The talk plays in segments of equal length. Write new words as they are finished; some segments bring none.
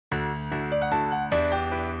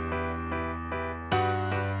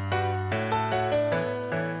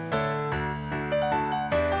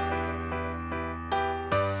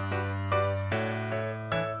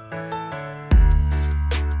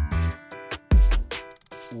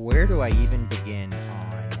Where do I even begin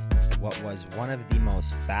on what was one of the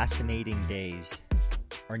most fascinating days,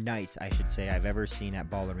 or nights, I should say, I've ever seen at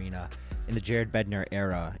Ball Arena in the Jared Bednar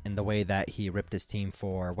era, in the way that he ripped his team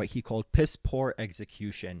for what he called piss-poor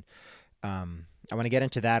execution. I want to get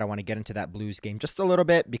into that. I want to get into that Blues game just a little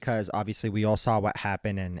bit because obviously we all saw what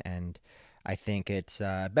happened, and I think it's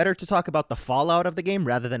better to talk about the fallout of the game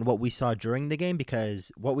rather than what we saw during the game, because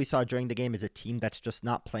what we saw during the game is a team that's just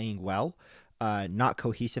not playing well, not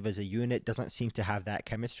cohesive as a unit, doesn't seem to have that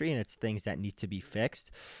chemistry, and it's things that need to be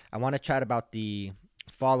fixed. I want to chat about the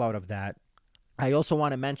fallout of that. I also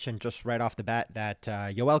want to mention just right off the bat that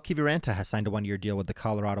Joel Kiviranta has signed a one-year deal with the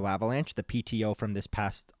Colorado Avalanche, the PTO from this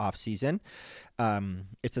past offseason.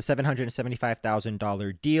 It's a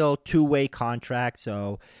 $775,000 deal, two-way contract,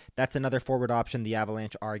 so that's another forward option the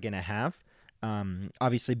Avalanche are going to have.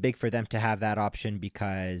 Obviously big for them to have that option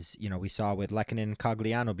because, you know, we saw with Lehkonen and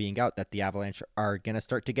Cogliano being out that the Avalanche are going to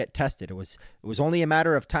start to get tested. It was only a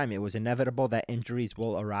matter of time. It was inevitable that injuries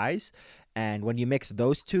will arise, and when you mix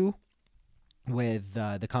those two with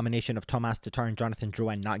the combination of Tomas Tatar and Jonathan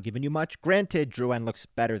Drouin not giving you much. Granted, Drouin looks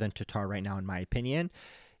better than Tatar right now, in my opinion.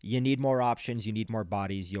 You need more options. You need more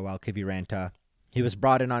bodies. Joel Kiviranta, he was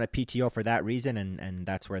brought in on a PTO for that reason, and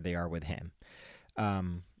that's where they are with him.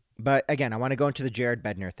 But again, I want to go into the Jared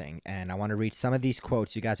Bednar thing, and I want to read some of these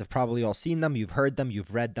quotes. You guys have probably all seen them. You've heard them.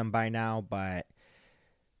 You've read them by now, but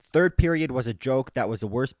third period was a joke. That was the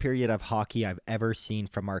worst period of hockey I've ever seen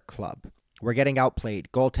from our club. We're getting outplayed.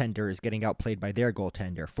 Goaltender is getting outplayed by their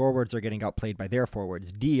goaltender. Forwards are getting outplayed by their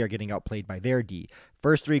forwards. D are getting outplayed by their D.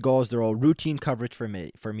 First three goals, they're all routine coverage for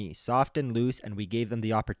me. Soft and loose, and we gave them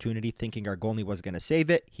the opportunity thinking our goalie was going to save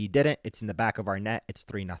it. He didn't. It's in the back of our net. It's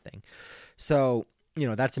 3-0. So, you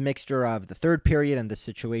know, that's a mixture of the third period and the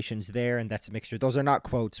situations there, and that's a mixture. Those are not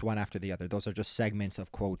quotes one after the other. Those are just segments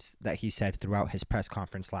of quotes that he said throughout his press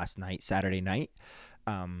conference last night, Saturday night.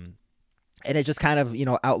 And it just kind of, you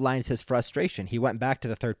know, outlines his frustration. He went back to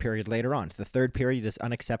the third period later on. The third period is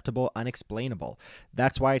unacceptable, unexplainable.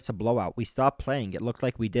 That's why it's a blowout. We stopped playing. It looked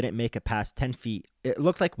like we didn't make it past 10 feet. It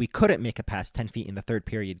looked like we couldn't make it past 10 feet in the third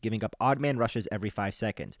period, giving up odd man rushes every 5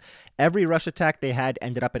 seconds. Every rush attack they had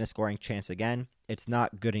ended up in a scoring chance again. It's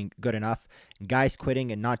not good enough. Guys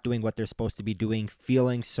quitting and not doing what they're supposed to be doing,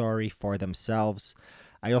 feeling sorry for themselves.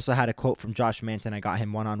 I also had a quote from Josh Manson. I got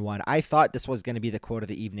him one-on-one. I thought this was going to be the quote of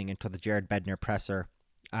the evening until the Jared Bednar presser.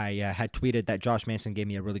 I had tweeted that Josh Manson gave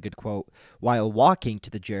me a really good quote while walking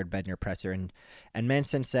to the Jared Bednar presser. And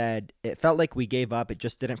Manson said, it felt like we gave up. It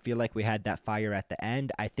just didn't feel like we had that fire at the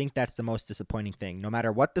end. I think that's the most disappointing thing. No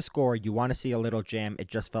matter what the score, you want to see a little jam. It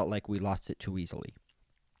just felt like we lost it too easily.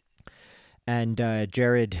 And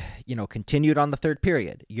Jared, you know, continued on the third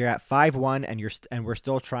period. You're at 5-1, and we're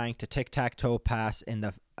still trying to tic-tac-toe pass in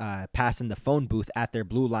the phone booth at their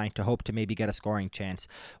blue line to hope to maybe get a scoring chance.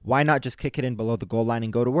 Why not just kick it in below the goal line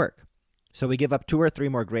and go to work? So we give up 2 or 3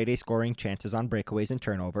 more grade A scoring chances on breakaways and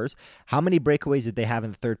turnovers. How many breakaways did they have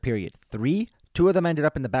in the third period? 3? 2 of them ended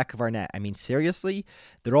up in the back of our net. I mean, seriously?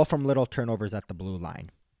 They're all from little turnovers at the blue line.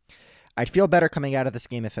 I'd feel better coming out of this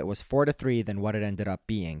game if it was 4-3 than what it ended up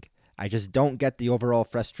being. I just don't get the overall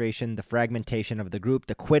frustration, the fragmentation of the group,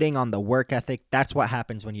 the quitting on the work ethic. That's what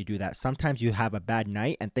happens when you do that. Sometimes you have a bad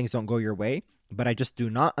night and things don't go your way, but I just do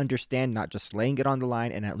not understand not just laying it on the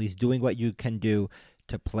line and at least doing what you can do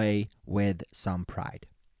to play with some pride.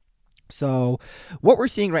 So what we're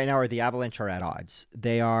seeing right now are the Avalanche are at odds.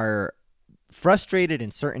 They are frustrated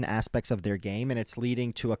in certain aspects of their game, and it's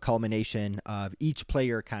leading to a culmination of each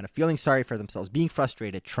player kind of feeling sorry for themselves, being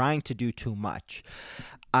frustrated, trying to do too much.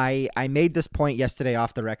 I made this point yesterday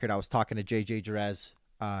off the record. I was talking to JJ Jerez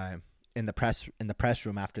in the press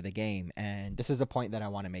room after the game, and this is a point that I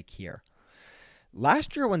want to make here.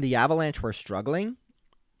 Last year when the Avalanche were struggling,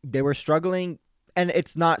 and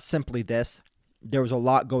it's not simply this. There was a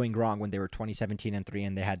lot going wrong when they were 2017-3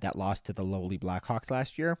 and they had that loss to the lowly Blackhawks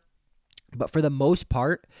last year. But for the most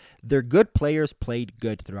part, their good players played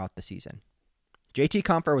good throughout the season. JT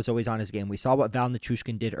Compher was always on his game. We saw what Val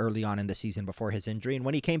Nichushkin did early on in the season before his injury, and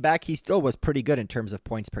when he came back, he still was pretty good in terms of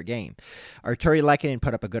points per game. Arturi Lehkonen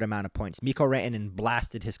put up a good amount of points. Mikko Rantanen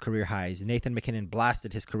blasted his career highs. Nathan MacKinnon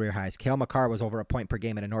blasted his career highs. Cale Makar was over a point per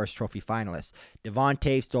game at a Norris Trophy finalist. Devon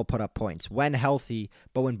Toews still put up points. When healthy,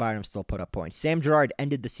 Bowen Byram still put up points. Sam Girard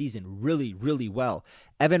ended the season really, really well.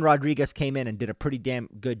 Evan Rodriguez came in and did a pretty damn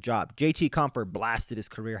good job. JT Compher blasted his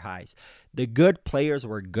career highs. The good players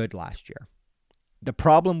were good last year. The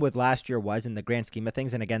problem with last year was, in the grand scheme of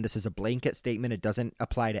things, and again, this is a blanket statement, it doesn't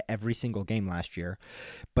apply to every single game last year,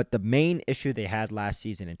 but the main issue they had last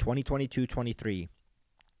season in 2022-23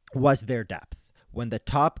 was their depth. when the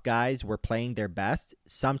top guys were playing their best,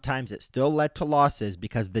 sometimes it still led to losses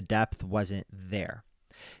because the depth wasn't there.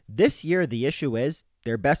 This year, the issue is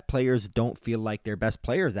their best players don't feel like their best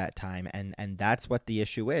players that time, and that's what the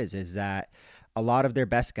issue is that a lot of their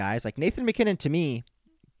best guys, like Nathan MacKinnon, to me,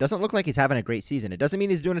 doesn't look like he's having a great season. It doesn't mean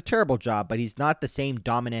he's doing a terrible job, but he's not the same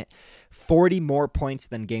dominant 40 more points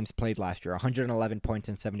than games played last year, 111 points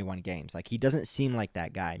in 71 games. Like, he doesn't seem like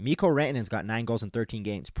that guy. Mikko Rantanen's got 9 goals in 13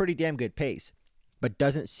 games. Pretty damn good pace, but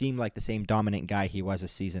doesn't seem like the same dominant guy he was a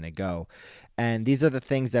season ago. And these are the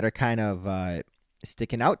things that are kind of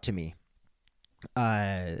sticking out to me.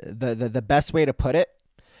 The best way to put it,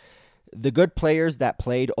 the good players that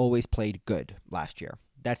played always played good last year.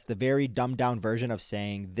 That's the very dumbed down version of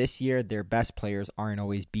saying this year their best players aren't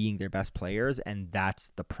always being their best players, and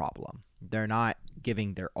that's the problem. They're not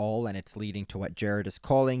giving their all, and it's leading to what Jared is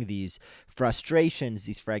calling these frustrations,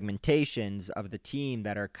 these fragmentations of the team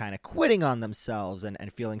that are kind of quitting on themselves and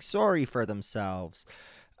feeling sorry for themselves.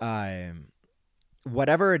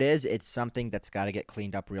 Whatever it is, it's something that's got to get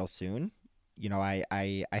cleaned up real soon. You know,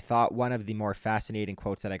 I thought one of the more fascinating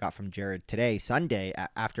quotes that I got from Jared today, Sunday,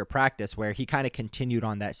 after practice, where he kind of continued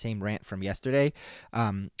on that same rant from yesterday.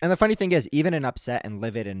 And the funny thing is, even an upset and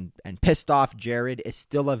livid and pissed off Jared is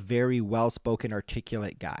still a very well-spoken,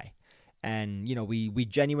 articulate guy. And, you know, we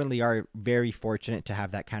genuinely are very fortunate to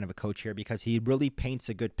have that kind of a coach here because he really paints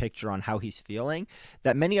a good picture on how he's feeling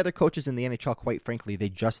that many other coaches in the NHL, quite frankly, they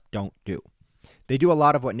just don't do. They do a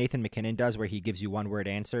lot of what Nathan MacKinnon does where he gives you one-word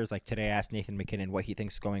answers. Like today I asked Nathan MacKinnon what he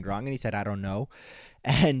thinks is going wrong, and he said, I don't know.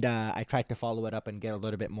 And I tried to follow it up and get a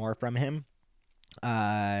little bit more from him.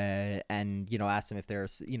 And, you know, asked him if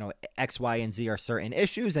there's, you know, X, Y, and Z are certain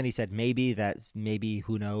issues. And he said, maybe,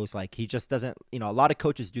 who knows? Like, he just doesn't, you know, a lot of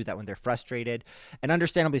coaches do that when they're frustrated, and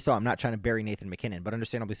understandably so. I'm not trying to bury Nathan MacKinnon, but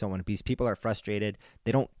understandably so. When these people are frustrated,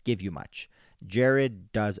 they don't give you much.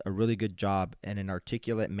 Jared does a really good job in an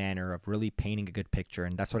articulate manner of really painting a good picture,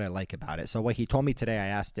 and that's what I like about it. So what he told me today, I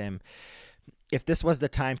asked him if this was the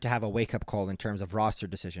time to have a wake-up call in terms of roster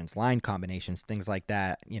decisions, line combinations, things like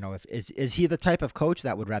that. You know, is he the type of coach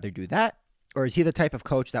that would rather do that? Or is he the type of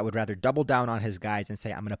coach that would rather double down on his guys and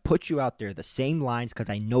say, I'm going to put you out there the same lines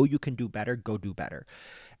because I know you can do better, go do better.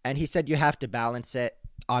 And he said you have to balance it.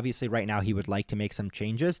 Obviously, right now, he would like to make some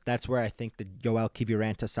changes. That's where I think the Joel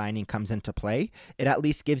Kiviranta signing comes into play. It at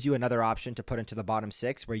least gives you another option to put into the bottom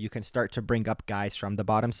six where you can start to bring up guys from the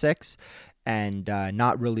bottom six and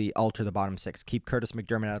not really alter the bottom six. Keep Curtis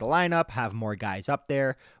McDermott out of the lineup, have more guys up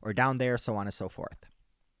there or down there, so on and so forth.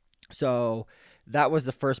 So that was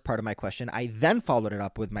the first part of my question. I then followed it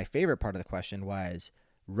up with my favorite part of the question was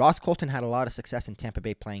Ross Colton had a lot of success in Tampa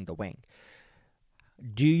Bay playing the wing.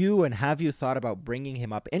 Do you and have you thought about bringing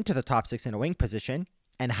him up into the top six in a wing position?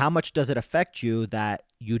 And how much does it affect you that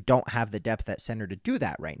you don't have the depth at center to do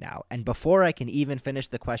that right now? And before I can even finish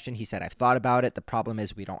the question, he said, I've thought about it. The problem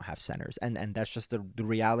is we don't have centers. And that's just the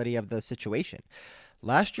reality of the situation.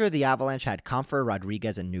 Last year, the Avalanche had Compher,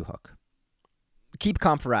 Rodriguez, and Newhook. Keep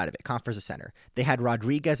Compher out of it. Compher's a center. They had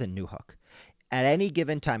Rodriguez and Newhook. At any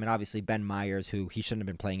given time, and obviously Ben Myers, who he shouldn't have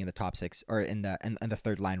been playing in the top six or in the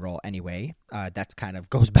third line role anyway. That's kind of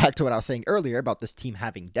goes back to what I was saying earlier about this team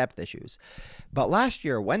having depth issues. But last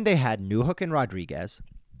year, when they had Newhook and Rodriguez,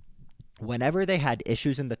 whenever they had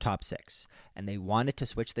issues in the top six and they wanted to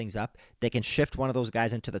switch things up, they can shift one of those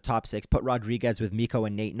guys into the top six, put Rodriguez with Mikko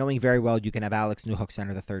and Nate, knowing very well you can have Alex Newhook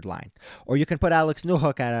center the third line. Or you can put Alex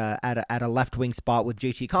Newhook at a left wing spot with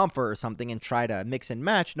JT Compher or something and try to mix and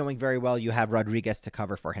match, knowing very well you have Rodriguez to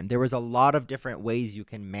cover for him. There was a lot of different ways you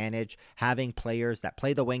can manage having players that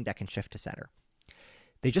play the wing that can shift to center.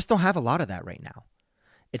 They just don't have a lot of that right now.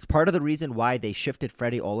 It's part of the reason why they shifted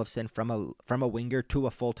Freddie Olofsson from a winger to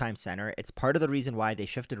a full-time center. It's part of the reason why they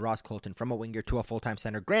shifted Ross Colton from a winger to a full-time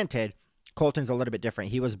center. Granted, Colton's a little bit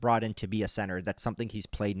different. He was brought in to be a center. That's something he's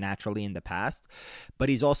played naturally in the past. But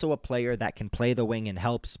he's also a player that can play the wing and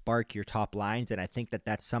help spark your top lines, and I think that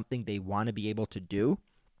that's something they want to be able to do.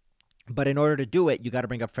 But in order to do it, you got to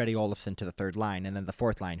bring up Freddie Olofsson to the third line, and then the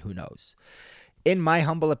fourth line, who knows? In my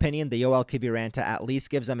humble opinion, the Joel Kiviranta at least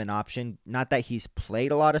gives them an option. Not that he's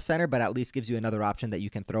played a lot of center, but at least gives you another option that you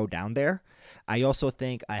can throw down there. I also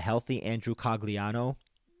think a healthy Andrew Cogliano,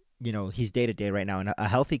 you know, he's day-to-day right now, and a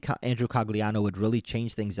healthy Andrew Cogliano would really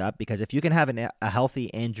change things up, because if you can have a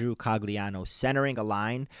healthy Andrew Cogliano centering a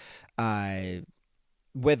line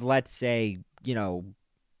with, let's say, you know,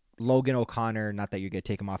 Logan O'Connor, not that you're going to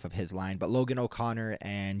take him off of his line, but Logan O'Connor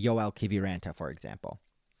and Joel Kiviranta, for example.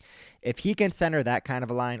 If he can center that kind of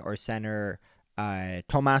a line, or center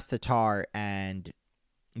Tomas Tatar and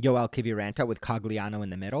Joel Kiviranta with Cogliano in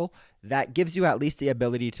the middle, that gives you at least the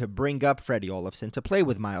ability to bring up Freddie Olofsson to play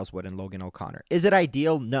with Miles Wood and Logan O'Connor. Is it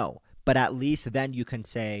ideal? No. But at least then you can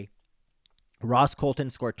say Ross Colton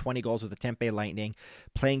scored 20 goals with the Tampa Bay Lightning,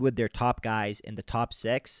 playing with their top guys in the top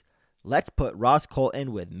 6. Let's put Ross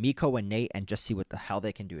Colton with Mikko and Nate and just see what the hell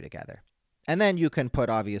they can do together. And then you can put,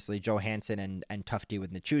 obviously, Johansson and Tufte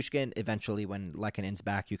with Nichushkin. Eventually, when Lekkonen's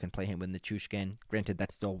back, you can play him with Nichushkin. Granted,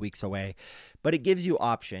 that's still weeks away. But it gives you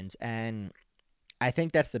options. And I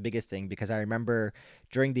think that's the biggest thing, because I remember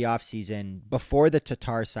during the offseason, before the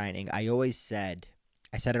Tatar signing, I said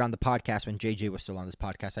it on the podcast when JJ was still on this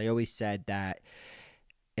podcast, I always said that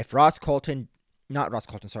if Jonathan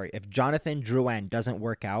Drouin doesn't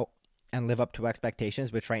work out and live up to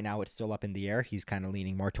expectations, which right now it's still up in the air. He's kind of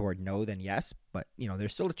leaning more toward no than yes, but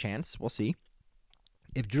there's still a chance. We'll see.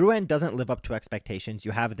 If Drouin doesn't live up to expectations,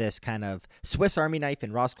 you have this kind of Swiss Army knife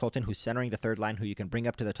in Ross Colton, who's centering the third line, who you can bring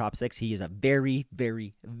up to the top 6. He is a very,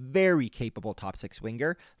 very, very capable top 6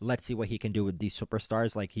 winger. Let's see what he can do with these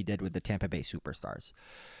superstars like he did with the Tampa Bay Superstars.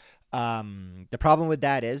 The problem with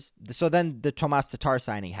that is, so then the Tomas Tatar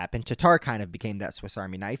signing happened. Tatar kind of became that Swiss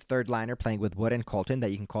Army knife, third liner playing with Wood and Colton that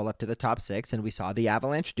you can call up to the top 6, and we saw the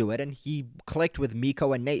Avalanche do it, and he clicked with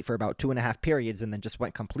Mikko and Nate for about 2.5 periods and then just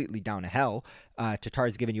went completely down to hell.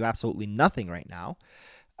 Tatar's giving you absolutely nothing right now.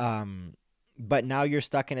 But now you're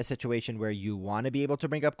stuck in a situation where you want to be able to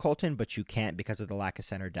bring up Colton, but you can't because of the lack of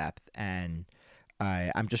center depth, and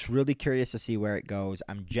I'm just really curious to see where it goes.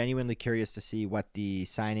 I'm genuinely curious to see what the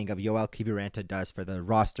signing of Joel Kiviranta does for the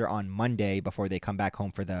roster on Monday before they come back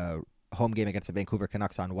home for the home game against the Vancouver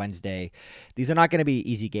Canucks on Wednesday. These are not going to be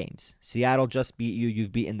easy games. Seattle just beat you.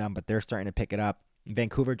 You've beaten them, but they're starting to pick it up.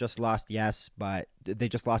 Vancouver just lost, yes, but they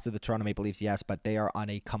just lost to the Toronto Maple Leafs, yes, but they are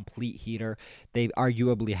on a complete heater. They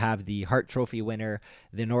arguably have the Hart Trophy winner,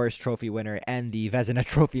 the Norris Trophy winner, and the Vezina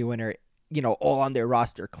Trophy winner, all on their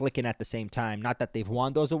roster clicking at the same time. Not that they've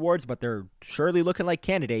won those awards, but they're surely looking like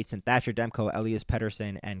candidates. And Thatcher Demko, Elias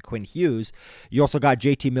Pettersson, and Quinn Hughes. You also got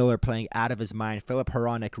JT Miller playing out of his mind. Philip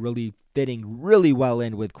Hronek really fitting really well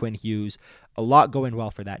in with Quinn Hughes. A lot going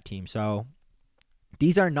well for that team. So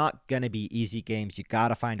these are not going to be easy games. You got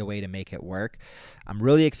to find a way to make it work. I'm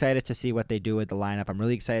really excited to see what they do with the lineup. I'm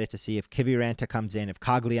really excited to see if Kiviranta comes in, if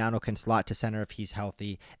Cogliano can slot to center if he's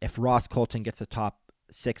healthy, if Ross Colton gets a top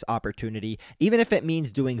 6 opportunity, even if it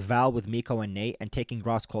means doing Val with Mikko and Nate and taking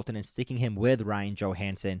Ross Colton and sticking him with Ryan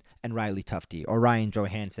Johansson and Riley Tufte, or Ryan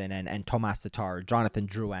Johansson and Tomas Tatar, or Jonathan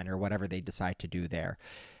Drouin, or whatever they decide to do there.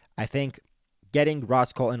 I think getting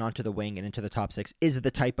Ross Colton onto the wing and into the top 6 is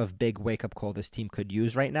the type of big wake-up call this team could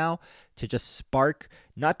use right now to just spark,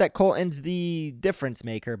 not that Colton's the difference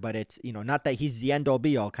maker, but it's, not that he's the end-all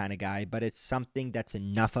be-all kind of guy, but it's something that's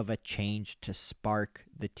enough of a change to spark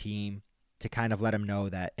the team, to kind of let him know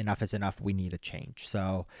that enough is enough, we need a change.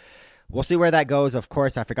 So we'll see where that goes. Of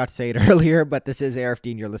course, I forgot to say it earlier, but this is ARFD,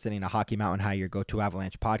 and you're listening to Hockey Mountain High, your go-to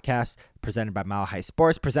Avalanche podcast, presented by Mile High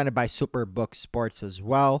Sports, presented by Superbook Sports as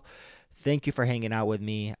well. Thank you for hanging out with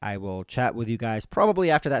me. I will chat with you guys probably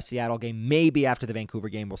after that Seattle game, maybe after the Vancouver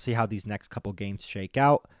game. We'll see how these next couple games shake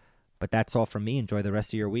out. But that's all from me. Enjoy the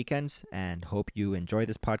rest of your weekends, and hope you enjoy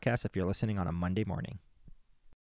this podcast if you're listening on a Monday morning.